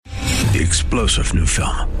The explosive new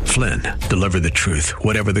film, Flynn, deliver the truth,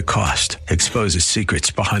 whatever the cost, exposes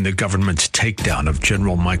secrets behind the government's takedown of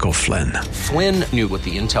General Michael Flynn. Flynn knew what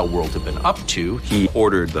the intel world had been up to. He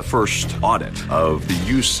ordered the first audit of the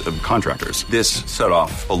use of contractors. This set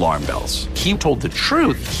off alarm bells. He told the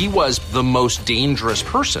truth. He was the most dangerous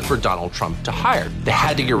person for Donald Trump to hire. They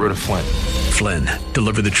had to get rid of Flynn. Flynn,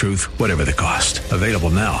 deliver the truth, whatever the cost. Available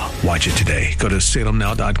now. Watch it today. Go to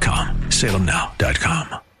salemnow.com.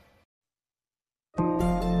 salemnow.com.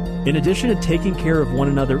 In addition to taking care of one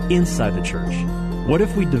another inside the church, what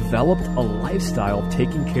if we developed a lifestyle of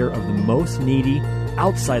taking care of the most needy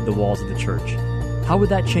outside the walls of the church? How would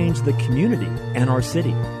that change the community and our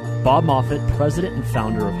city? Bob Moffett, president and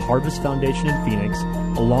founder of Harvest Foundation in Phoenix,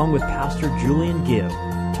 along with Pastor Julian Gibb,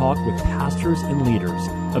 talk with pastors and leaders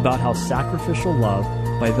about how sacrificial love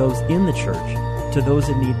by those in the church to those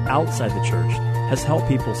in need outside the church has helped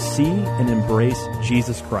people see and embrace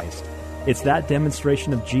Jesus Christ. It's that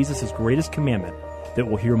demonstration of Jesus' greatest commandment that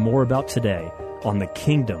we'll hear more about today on The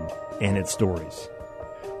Kingdom and Its Stories.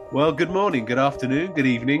 Well, good morning, good afternoon, good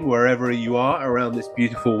evening, wherever you are around this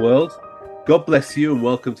beautiful world. God bless you and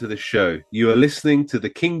welcome to the show. You are listening to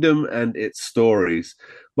The Kingdom and Its Stories.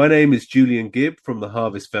 My name is Julian Gibb from the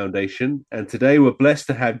Harvest Foundation, and today we're blessed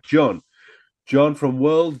to have John from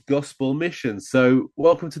World Gospel Mission. So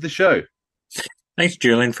welcome to the show. Thanks,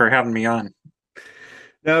 Julian, for having me on.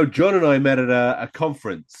 Now, John and I met at a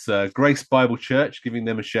conference, Grace Bible Church, giving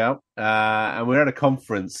them a shout, and we're at a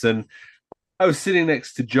conference, and I was sitting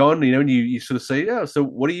next to John, and you sort of say, "Oh, so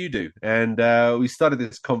what do you do?" And we started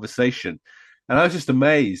this conversation, and I was just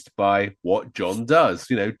amazed by what John does.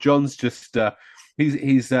 John's just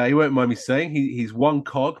he won't mind me saying he's one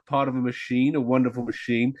cog, part of a machine, a wonderful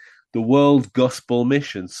machine, the World Gospel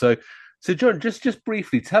Mission. So John, just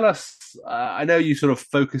briefly tell us. I know you sort of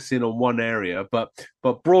focus in on one area, but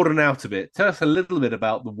broaden out a bit. Tell us a little bit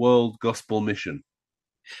about the World Gospel Mission.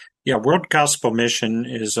 Yeah, World Gospel Mission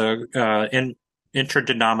is an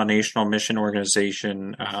interdenominational mission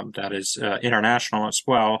organization that is international as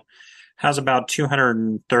well. Has about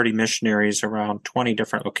 230 missionaries around 20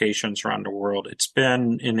 different locations around the world. It's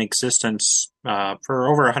been in existence for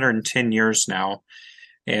over 110 years now,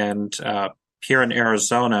 and here in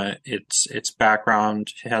Arizona, its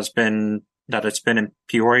background has been that it's been in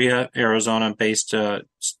Peoria, Arizona, based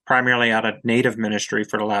primarily out of Native ministry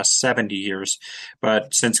for the last 70 years.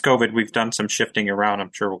 But since COVID, we've done some shifting around.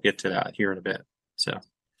 I'm sure we'll get to that here in a bit. So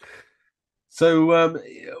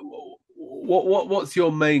what's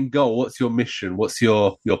your main goal? What's your mission? What's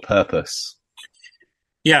your purpose?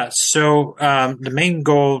 Yeah, so the main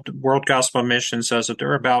goal, World Gospel Mission says that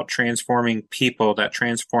they're about transforming people, that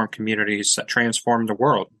transform communities, that transform the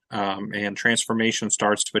world. And transformation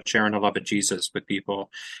starts with sharing the love of Jesus with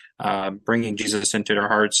people, bringing Jesus into their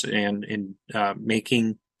hearts and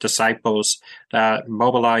making disciples that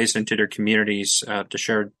mobilize into their communities to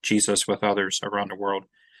share Jesus with others around the world.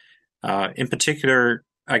 In particular,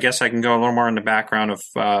 I guess I can go a little more in the background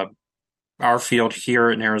of our field here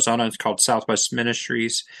in Arizona. It's called Southwest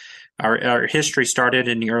Ministries. Our history started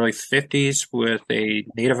in the early 50s with a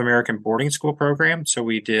Native American boarding school program. So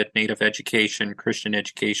we did Native education, Christian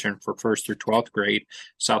education for 1st through 12th grade.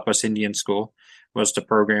 Southwest Indian School was the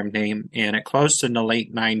program name, and it closed in the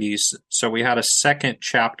late 90s. So we had a second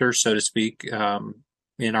chapter, so to speak,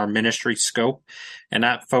 in our ministry scope, and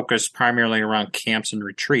that focused primarily around camps and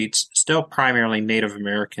retreats, still primarily Native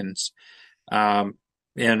Americans.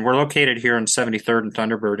 And we're located here in 73rd and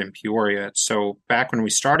Thunderbird in Peoria. So back when we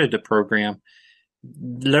started the program,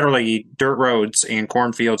 literally dirt roads and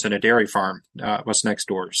cornfields and a dairy farm was next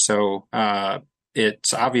door. So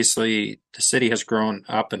it's obviously the city has grown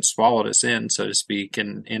up and swallowed us in, so to speak.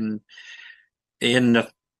 And in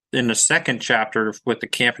the second chapter with the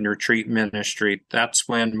camp and retreat ministry, that's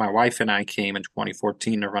when my wife and I came in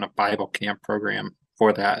 2014 to run a Bible camp program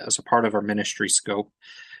for that as a part of our ministry scope.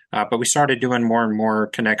 But we started doing more and more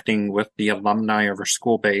connecting with the alumni of our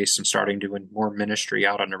school base and starting doing more ministry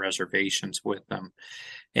out on the reservations with them.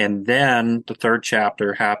 And then the third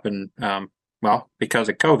chapter happened, because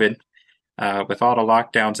of COVID, with all the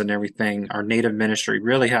lockdowns and everything, our Native ministry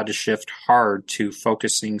really had to shift hard to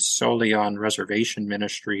focusing solely on reservation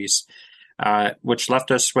ministries, which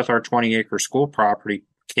left us with our 20-acre school property,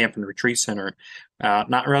 camp and retreat center,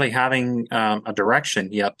 not really having a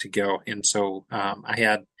direction yet to go. And so I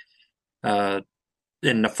had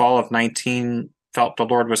in the fall of 19, felt the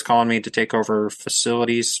Lord was calling me to take over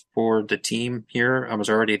facilities for the team here. I was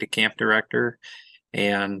already the camp director,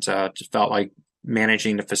 and just felt like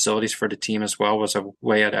managing the facilities for the team as well was a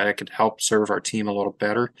way that I could help serve our team a little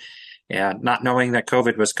better. And not knowing that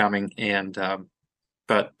COVID was coming, and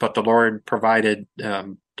but the Lord provided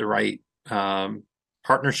the right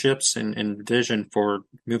partnerships and vision for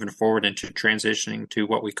moving forward into transitioning to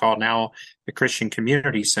what we call now the Christian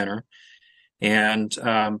Community Center. And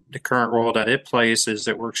the current role that it plays is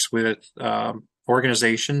it works with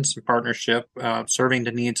organizations in partnership, serving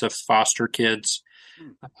the needs of foster kids.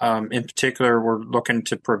 In particular, we're looking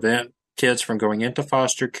to prevent kids from going into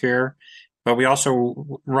foster care, but we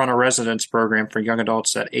also run a residence program for young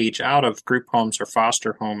adults that age out of group homes or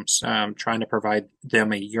foster homes, trying to provide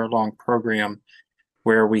them a year-long program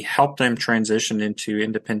where we help them transition into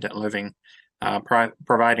independent living,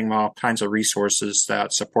 providing all kinds of resources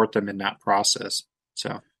that support them in that process.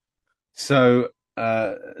 So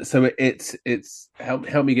it's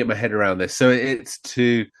help me get my head around this. So it's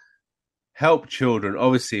to help children.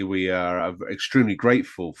 Obviously, we are extremely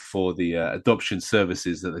grateful for the adoption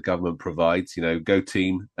services that the government provides. Go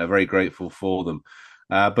Team, are very grateful for them.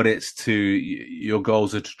 But your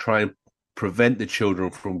goals are to try and prevent the children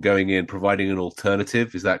from going in, providing an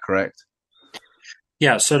alternative. Is that correct?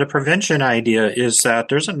 Yeah, so the prevention idea is that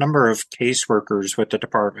there's a number of caseworkers with the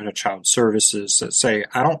Department of Child Services that say,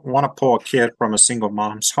 I don't want to pull a kid from a single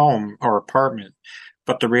mom's home or apartment,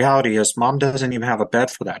 but the reality is mom doesn't even have a bed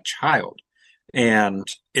for that child. And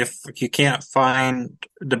if you can't find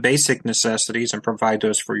the basic necessities and provide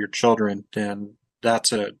those for your children, then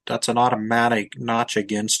that's an automatic notch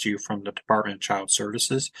against you from the Department of Child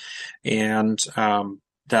Services, and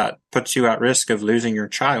that puts you at risk of losing your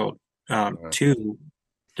child to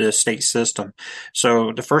the state system.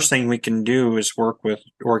 So the first thing we can do is work with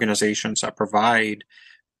organizations that provide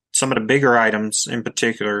some of the bigger items in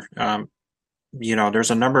particular.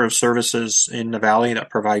 There's a number of services in the Valley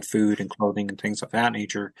that provide food and clothing and things of that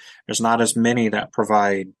nature. There's not as many that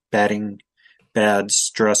provide bedding,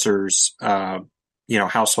 beds, dressers,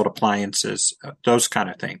 household appliances, those kind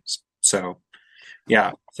of things. So,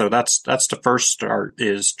 yeah, so that's the first start,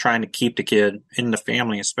 is trying to keep the kid in the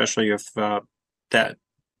family, especially if that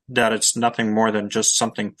it's nothing more than just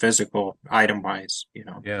something physical, item wise.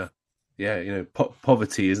 Yeah.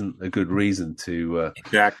 Poverty isn't a good reason to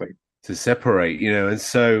exactly to separate. And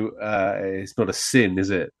so it's not a sin, is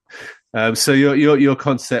it? So your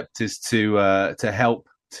concept is to help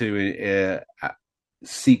to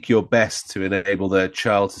seek your best to enable the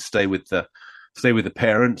child to stay with the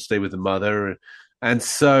parent, stay with the mother. And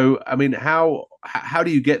so, I mean, how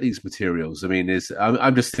do you get these materials? I mean,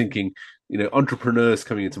 I'm just thinking, entrepreneurs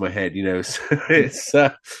coming into my head. So it's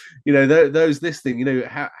this thing.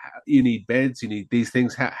 How you need beds, you need these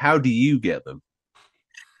things. How do you get them?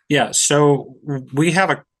 Yeah, so we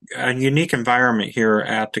have a unique environment here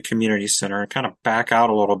at the community center. And kind of back out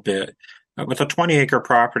a little bit. With a 20-acre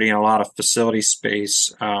property and a lot of facility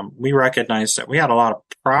space, we recognized that we had a lot of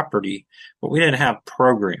property, but we didn't have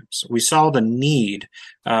programs. We saw the need,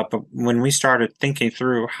 but when we started thinking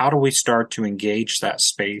through how do we start to engage that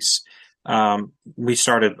space, we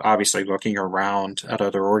started obviously looking around at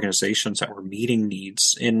other organizations that were meeting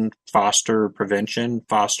needs in foster prevention,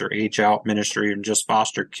 foster age out ministry, and just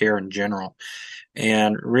foster care in general,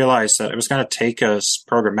 and realized that it was going to take us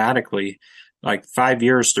programmatically like 5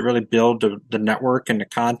 years to really build the network and the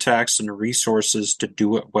contacts and the resources to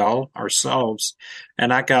do it well ourselves.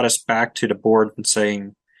 And that got us back to the board and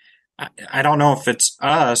saying, I don't know if it's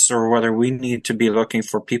us or whether we need to be looking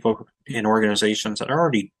for people in organizations that are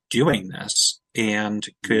already doing this and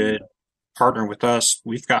could partner with us.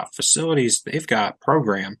 We've got facilities, they've got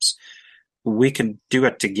programs. We can do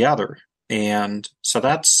it together. And so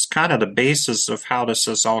that's kind of the basis of how this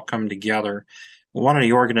has all come together. One of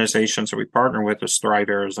the organizations that we partner with is Thrive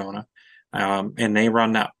Arizona, and they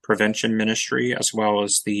run that prevention ministry as well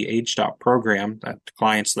as the Aged Out program that the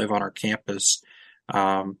clients live on our campus.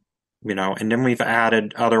 And then we've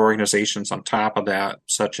added other organizations on top of that,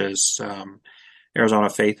 such as Arizona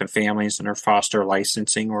Faith and Families and their foster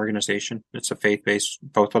licensing organization. It's a faith-based,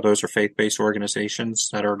 both of those are faith-based organizations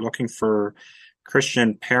that are looking for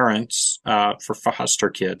Christian parents for foster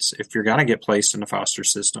kids. If you're going to get placed in the foster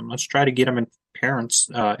system, let's try to get them in parents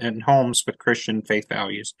in homes with Christian faith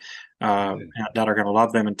values that are going to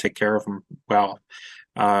love them and take care of them well.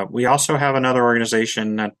 We also have another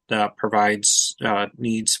organization that provides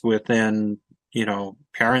needs within,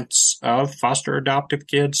 parents of foster adoptive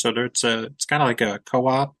kids. So it's kind of like a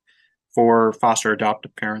co-op for foster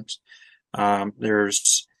adoptive parents.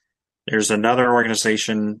 There's another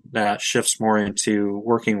organization that shifts more into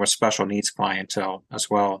working with special needs clientele as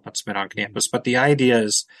well. That's been on campus. But the idea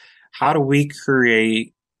is, how do we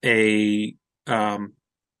create it's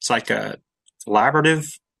like a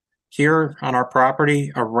collaborative here on our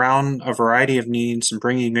property around a variety of needs and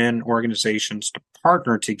bringing in organizations to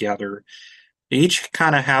partner together they each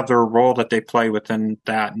kind of have their role that they play within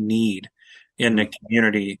that need in the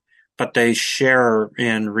community, but they share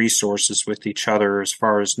in resources with each other as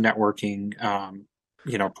far as networking,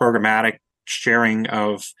 programmatic sharing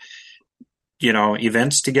of,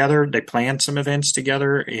 events together. They plan some events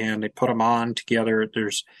together and they put them on together.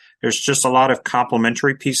 There's just a lot of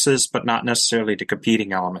complementary pieces, but not necessarily the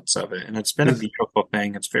competing elements of it. And it's been a beautiful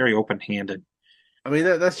thing. It's very open-handed. I mean,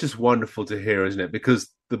 that's just wonderful to hear, isn't it? Because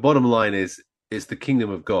the bottom line is the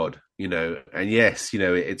kingdom of God, and yes,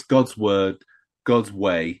 it's God's word, God's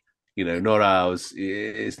way, not ours.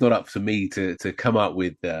 It's not up to me to come up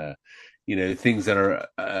with, things that are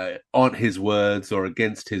aren't his words or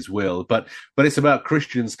against his will, but it's about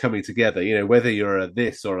Christians coming together, whether you're a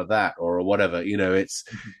this or a that or a whatever, it's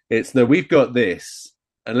no, we've got this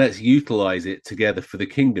and let's utilize it together for the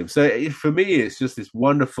kingdom. So for me, it's just this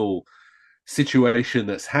wonderful situation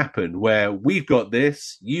that's happened where we've got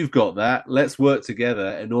this, you've got that, let's work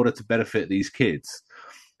together in order to benefit these kids.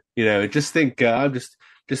 Just think, I'm just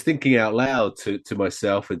thinking out loud to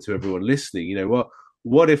myself and to everyone listening,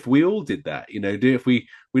 what if we all did that? If we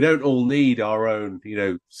don't all need our own,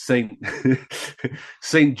 Saint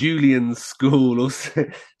Julian's school or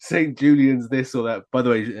Saint Julian's this or that. By the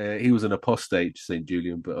way, he was an apostate, Saint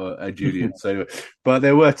Julian, but Julian. So, but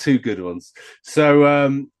there were two good ones.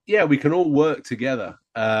 So we can all work together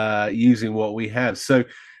using what we have. So,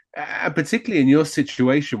 particularly in your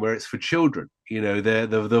situation where it's for children, they're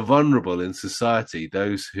the vulnerable in society,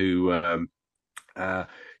 those who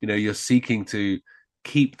you're seeking to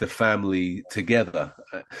keep the family together.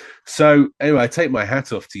 So anyway, I take my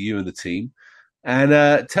hat off to you and the team,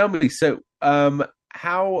 and tell me, so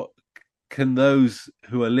how can those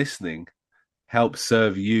who are listening help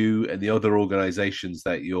serve you and the other organizations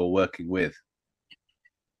that you're working with?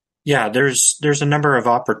 Yeah, there's a number of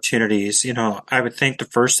opportunities. I would think the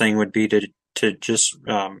first thing would be to just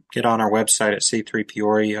get on our website at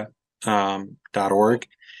c3peoria.org.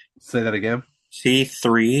 Say that again.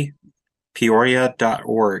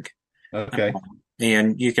 c3peoria.org. Okay.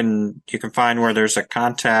 And you can find where there's a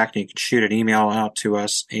contact, and you can shoot an email out to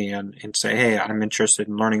us and say, hey, I'm interested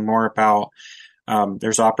in learning more about.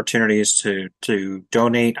 There's opportunities to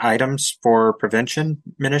donate items for prevention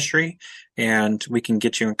ministry, and we can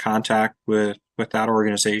get you in contact with that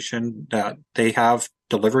organization. That they have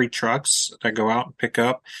delivery trucks that go out and pick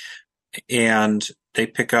up, and they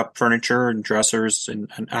pick up furniture and dressers and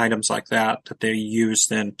items like that they use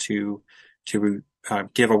then to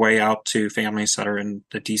give away out to families that are in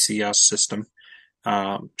the DCS system,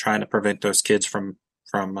 trying to prevent those kids from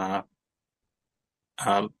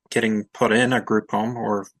getting put in a group home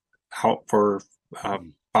or out for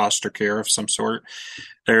foster care of some sort.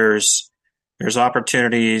 There's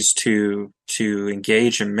opportunities to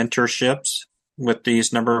engage in mentorships with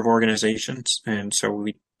these number of organizations, and so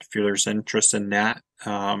if there's interest in that,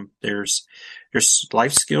 there's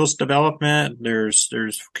life skills development, there's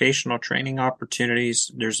vocational training opportunities.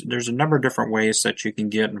 There's a number of different ways that you can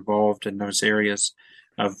get involved in those areas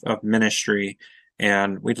of ministry.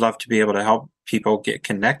 And we'd love to be able to help people get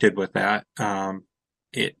connected with that.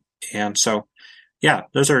 And so,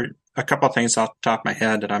 those are a couple of things off the top of my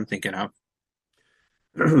head that I'm thinking of.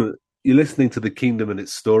 You're listening to The Kingdom and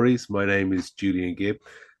Its Stories. My name is Julian Gibb.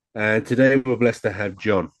 And today we're blessed to have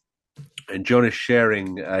John. And John is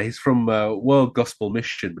sharing, he's from World Gospel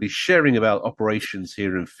Mission, but he's sharing about operations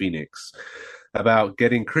here in Phoenix, about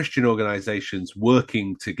getting Christian organizations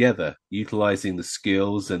working together, utilizing the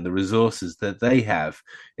skills and the resources that they have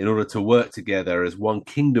in order to work together as one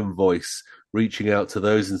kingdom voice, reaching out to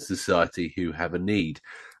those in society who have a need.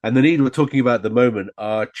 And the need we're talking about at the moment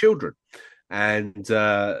are children. And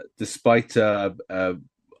despite our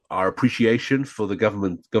appreciation for the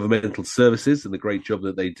governmental services and the great job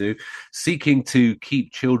that they do, seeking to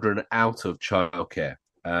keep children out of childcare.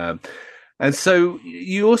 And so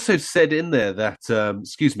you also said in there that,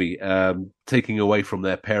 taking away from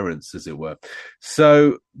their parents, as it were.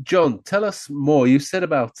 So, John, tell us more. You said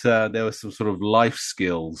about there were some sort of life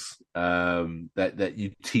skills that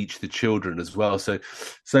you teach the children as well. So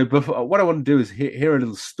before, what I want to do is hear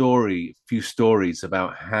a few stories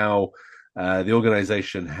about how the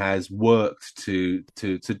organization has worked to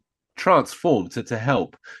transform, to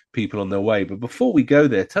help people on their way. But before we go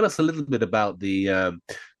there, tell us a little bit about the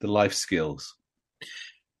life skills.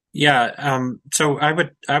 So I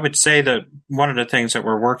would say that one of the things that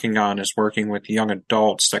we're working on is working with young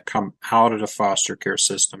adults that come out of the foster care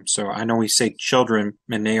system. So I know we say children,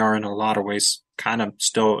 and they are in a lot of ways kind of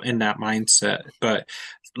still in that mindset, but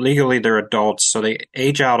legally they're adults. So they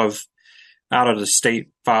age out of out of the state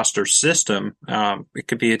foster system, it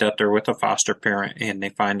could be that they're with a foster parent and they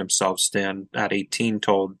find themselves then at 18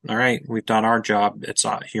 told, all right, we've done our job. It's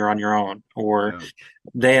you're on your own. Or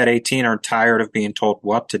they at 18 are tired of being told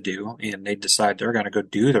what to do and they decide they're going to go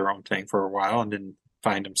do their own thing for a while and then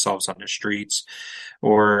find themselves on the streets.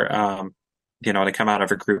 Or, they come out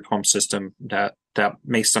of a group home system that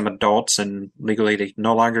makes them adults and legally they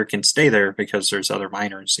no longer can stay there because there's other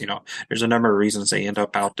minors. There's a number of reasons they end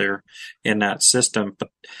up out there in that system, but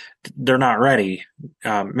they're not ready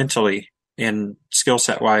mentally and skill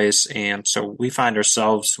set wise. And so we find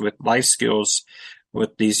ourselves with life skills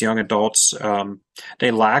with these young adults.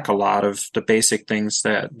 They lack a lot of the basic things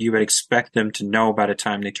that you would expect them to know by the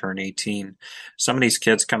time they turn 18. Some of these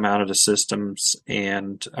kids come out of the systems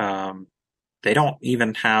and they don't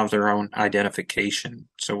even have their own identification.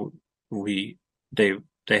 So they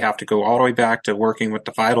have to go all the way back to working with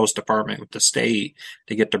the vitals department with the state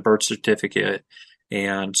to get their birth certificate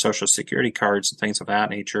and social security cards and things of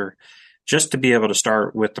that nature, just to be able to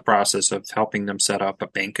start with the process of helping them set up a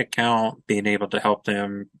bank account, being able to help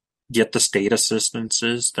them get the state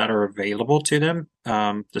assistances that are available to them.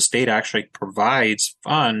 The state actually provides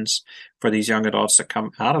funds for these young adults that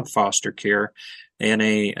come out of foster care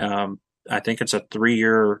in I think it's a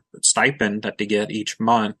 3-year stipend that they get each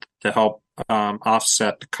month to help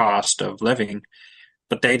offset the cost of living.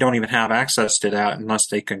 But they don't even have access to that unless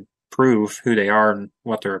they can prove who they are and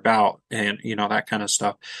what they're about and, that kind of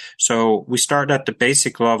stuff. So we start at the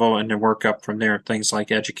basic level and then work up from there. Things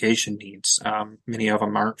like education needs. Many of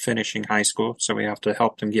them aren't finishing high school, so we have to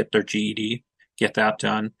help them get their GED, get that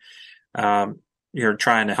done. You're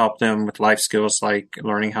trying to help them with life skills like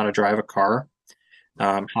learning how to drive a car.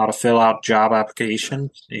 How to fill out job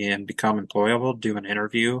applications and become employable, do an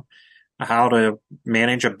interview, how to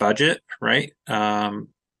manage a budget, right? And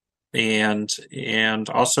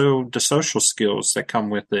also the social skills that come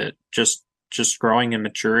with it, just growing in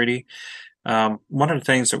maturity. One of the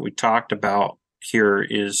things that we talked about here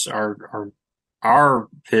is our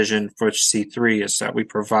vision for C3 is that we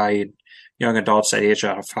provide young adults that age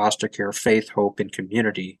out of foster care faith, hope, and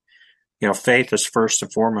community. Faith is first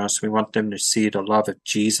and foremost. We want them to see the love of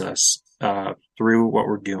Jesus through what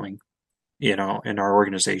we're doing, in our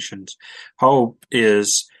organizations. Hope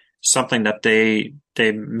is something that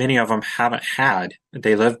many of them haven't had.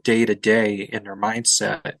 They live day to day in their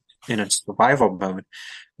mindset in a survival mode.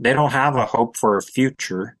 They don't have a hope for a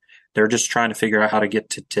future. They're just trying to figure out how to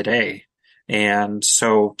get to today. And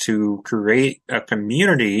so to create a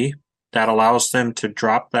community that allows them to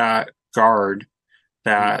drop that guard,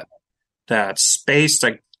 that space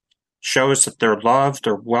that shows that they're loved,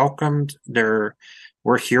 they're welcomed,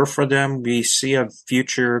 we're here for them. We see a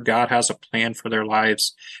future. God has a plan for their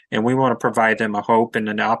lives, and we want to provide them a hope and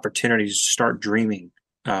an opportunity to start dreaming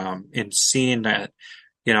and seeing that,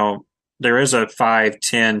 there is a 5,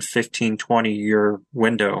 10, 15, 20-year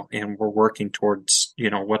window, and we're working towards,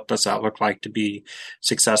 what does that look like to be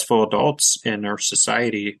successful adults in our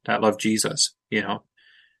society that love Jesus,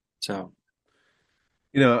 so.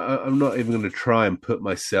 I'm not even going to try and put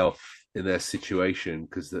myself in their situation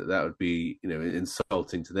because that would be,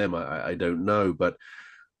 insulting to them. I don't know, but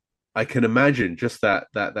I can imagine just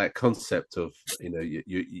that concept of,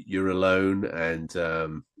 you're alone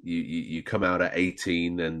and you come out at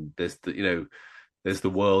 18 and there's the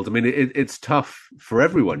world. I mean, it's tough for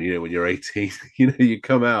everyone, when you're 18, you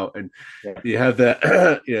come out and you have that,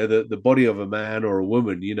 the body of a man or a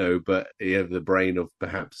woman, but you have the brain of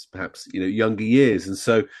perhaps, younger years. And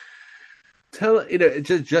so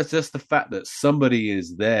just the fact that somebody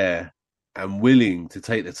is there and willing to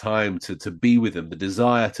take the time to be with them, the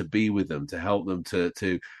desire to be with them, to help them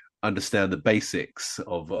to understand the basics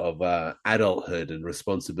of adulthood and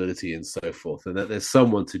responsibility and so forth, and that there's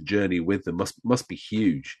someone to journey with them must be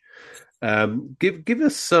huge. Give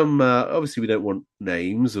us some. Obviously, we don't want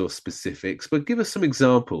names or specifics, but give us some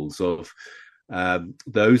examples of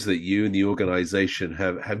those that you and the organization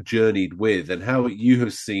have journeyed with, and how you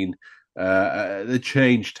have seen the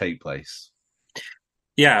change take place.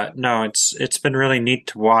 Yeah, no, it's been really neat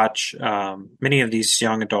to watch many of these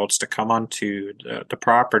young adults to come onto the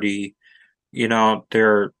property.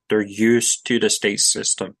 They're used to the state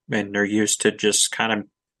system, and they're used to just kind of,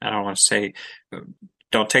 I don't want to say,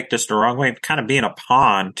 don't take this the wrong way, kind of being a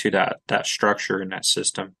pawn to that structure in that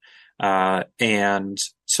system. And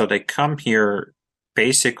so they come here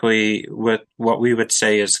basically with what we would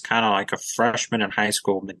say is kind of like a freshman in high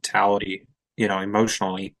school mentality,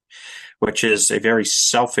 emotionally, which is a very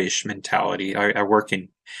selfish mentality. I work in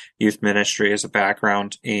youth ministry as a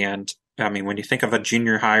background, and I mean, when you think of a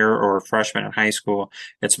junior hire or a freshman in high school,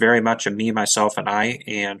 it's very much a me, myself, and I,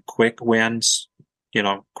 and quick wins,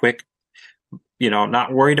 quick,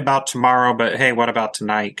 not worried about tomorrow, but hey, what about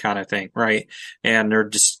tonight kind of thing, right? And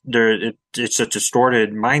it's a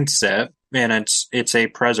distorted mindset, and it's a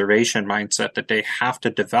preservation mindset that they have to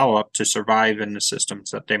develop to survive in the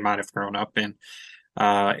systems that they might have grown up in.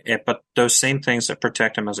 But those same things that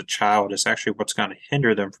protect them as a child is actually what's going to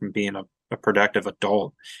hinder them from being a productive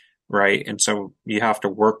adult, right? And so you have to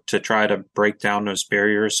work to try to break down those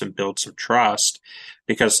barriers and build some trust,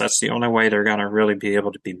 because that's the only way they're going to really be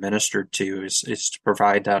able to be ministered to is to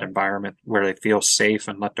provide that environment where they feel safe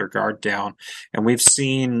and let their guard down. And we've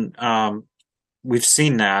seen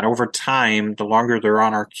that over time. The longer they're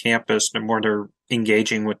on our campus, the more they're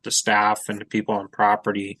engaging with the staff and the people on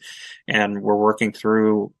property, and we're working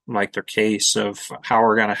through like their case of how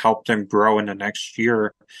we're going to help them grow in the next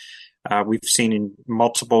year. We've seen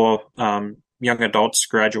multiple young adults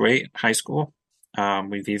graduate high school.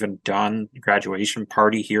 We've even done graduation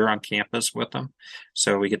party here on campus with them.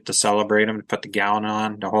 So we get to celebrate them, put the gown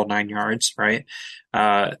on, the whole 9 yards, right?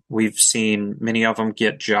 We've seen many of them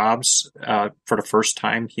get jobs for the first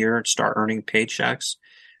time here and start earning paychecks.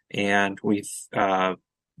 And we've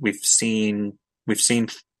seen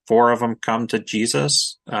 4 of them come to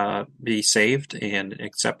Jesus, be saved and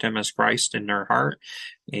accept him as Christ in their heart.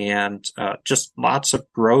 And just lots of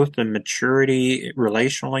growth and maturity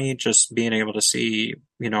relationally, just being able to see,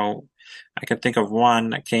 I can think of one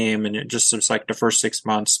that came, and it was like the first 6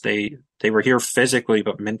 months, they were here physically,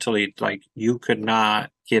 but mentally, like you could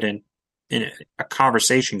not get in a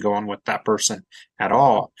conversation going with that person at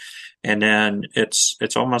all. And then it's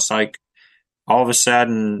almost like all of a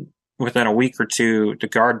sudden, within a week or two, the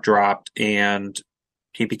guard dropped and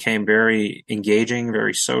he became very engaging,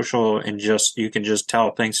 very social, and you can just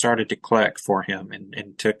tell things started to click for him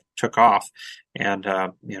and took off. And,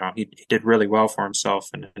 he did really well for himself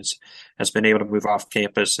and has been able to move off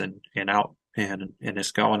campus and out and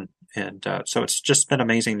is going. And so it's just been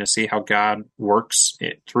amazing to see how God works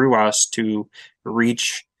through us to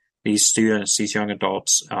reach these students, these young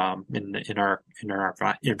adults in our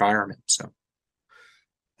environment. So.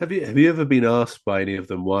 Have you ever been asked by any of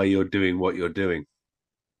them why you're doing what you're doing?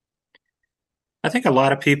 I think a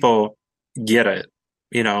lot of people get it.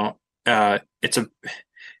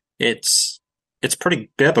 It's pretty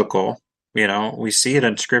biblical. We see it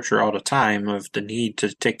in Scripture all the time of the need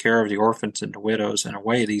to take care of the orphans and the widows. In a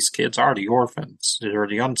way, these kids are the orphans. They're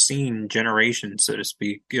the unseen generation, so to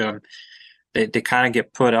speak. They kind of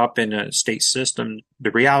get put up in a state system. The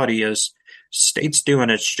reality is, state's doing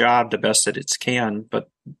its job the best that it can, but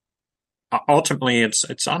ultimately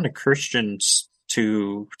it's on the Christians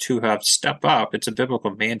to have step up. It's a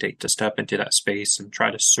biblical mandate to step into that space and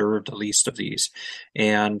try to serve the least of these.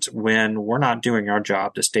 And when we're not doing our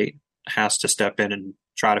job, the state has to step in and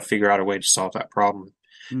try to figure out a way to solve that problem.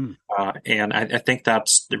 And I think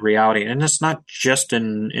that's the reality. And it's not just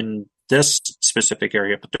in this specific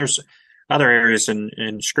area, but there's other areas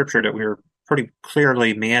in Scripture that we're pretty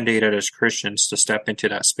clearly mandated as Christians to step into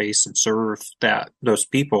that space and serve those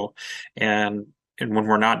people. And when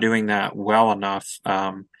we're not doing that well enough,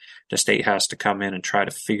 the state has to come in and try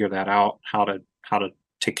to figure that out, how to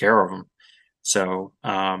take care of them. So,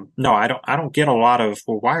 no, I don't get a lot of,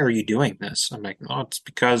 well, why are you doing this? I'm like, no, it's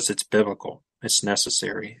because it's biblical. It's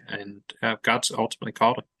necessary. And God's ultimately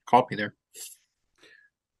called me there.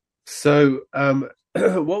 So,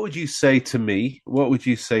 what would you say to me? What would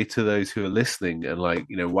you say to those who are listening and like,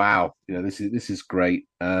 wow, this is great.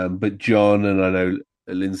 But John, and I know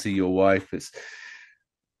Lindsay, your wife, it's,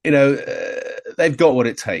 they've got what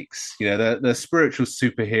it takes. They're spiritual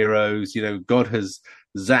superheroes. God has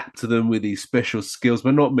zapped them with these special skills,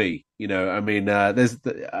 but not me.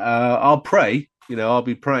 I'll pray. I'll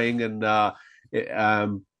be praying, and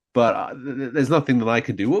but there's nothing that I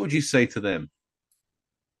can do. What would you say to them?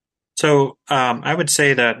 So I would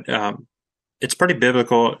say that it's pretty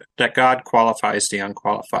biblical that God qualifies the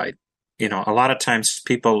unqualified. A lot of times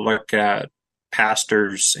people look at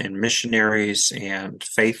pastors and missionaries and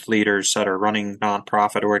faith leaders that are running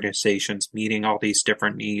nonprofit organizations, meeting all these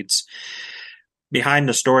different needs. Behind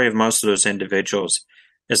the story of most of those individuals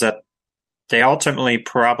is that they ultimately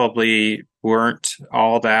probably weren't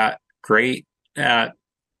all that great at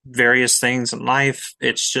various things in life.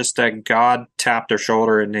 It's just that God tapped their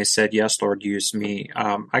shoulder and they said, yes, Lord, use me.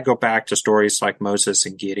 I go back to stories like Moses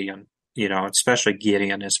and Gideon, especially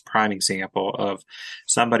Gideon is a prime example of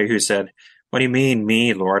somebody who said, what do you mean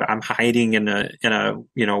me, Lord? I'm hiding in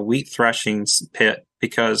a wheat threshing pit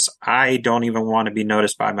because I don't even want to be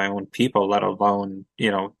noticed by my own people, let alone,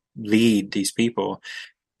 lead these people.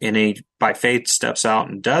 And he, by faith, steps out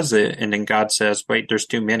and does it. And then God says, wait, there's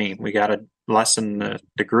too many. We got to lessen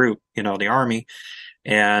the group, the army.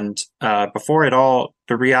 And before it all,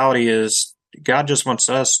 the reality is God just wants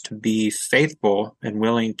us to be faithful and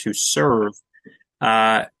willing to serve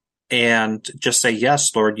and just say,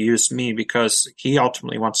 yes, Lord, use me, because he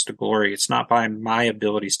ultimately wants the glory. It's not by my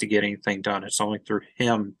abilities to get anything done. It's only through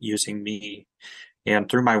him using me and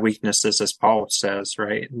through my weaknesses, as Paul says,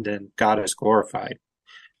 right? And then God is glorified.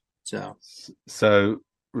 So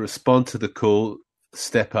respond to the call,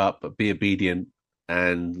 step up, be obedient,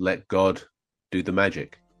 and let God do the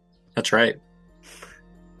magic. That's right.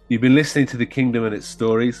 You've been listening to The Kingdom and Its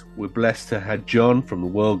Stories. We're blessed to have John from the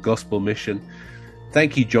World Gospel Mission.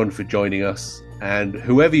 Thank you, John, for joining us. And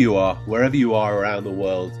whoever you are, wherever you are around the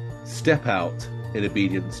world, step out in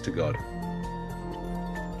obedience to God.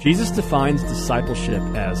 Jesus defines discipleship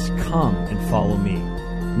as come and follow me.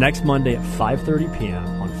 Next Monday at 5:30 p.m.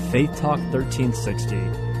 on Faith Talk 1360,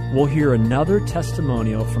 we'll hear another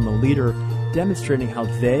testimonial from a leader demonstrating how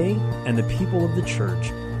they and the people of the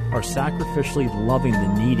church are sacrificially loving the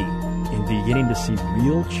needy and beginning to see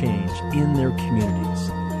real change in their communities.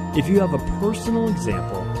 If you have a personal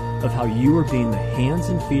example of how you are being the hands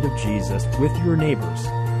and feet of Jesus with your neighbors,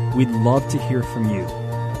 we'd love to hear from you.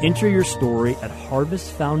 Enter your story at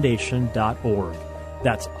harvestfoundation.org.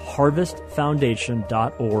 That's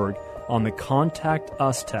harvestfoundation.org on the Contact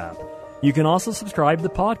Us tab. You can also subscribe to the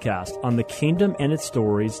podcast on The Kingdom and Its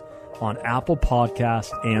Stories on Apple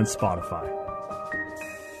Podcasts and Spotify.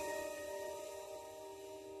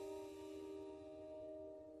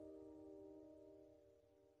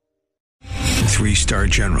 Three-star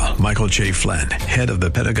General Michael J. Flynn, head of the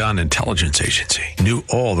Pentagon Intelligence Agency, knew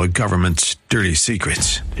all the government's dirty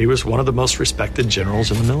secrets. He was one of the most respected generals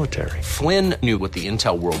in the military. Flynn knew what the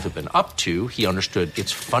intel world had been up to. He understood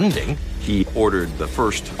its funding. He ordered the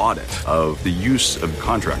first audit of the use of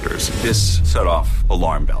contractors. This set off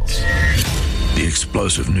alarm bells. The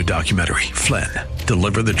explosive new documentary, Flynn,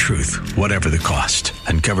 Deliver the Truth, Whatever the Cost,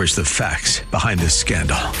 uncovers the facts behind this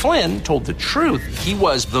scandal. Flynn told the truth. He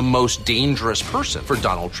was the most dangerous person for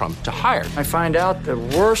Donald Trump to hire. I find out the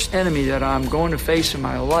worst enemy that I'm going to face in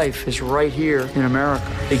my life is right here in America.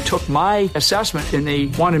 They took my assessment and they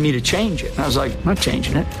wanted me to change it. And I was like, I'm not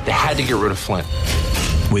changing it. They had to get rid of Flynn.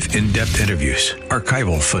 With in-depth interviews,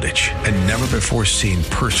 archival footage, and never-before-seen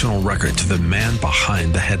personal records of the man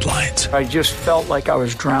behind the headlines. I just felt like I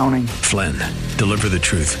was drowning. Flynn, Deliver the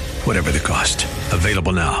Truth, Whatever the Cost.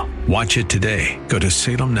 Available now. Watch it today. Go to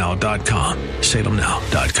salemnow.com.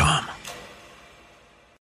 salemnow.com.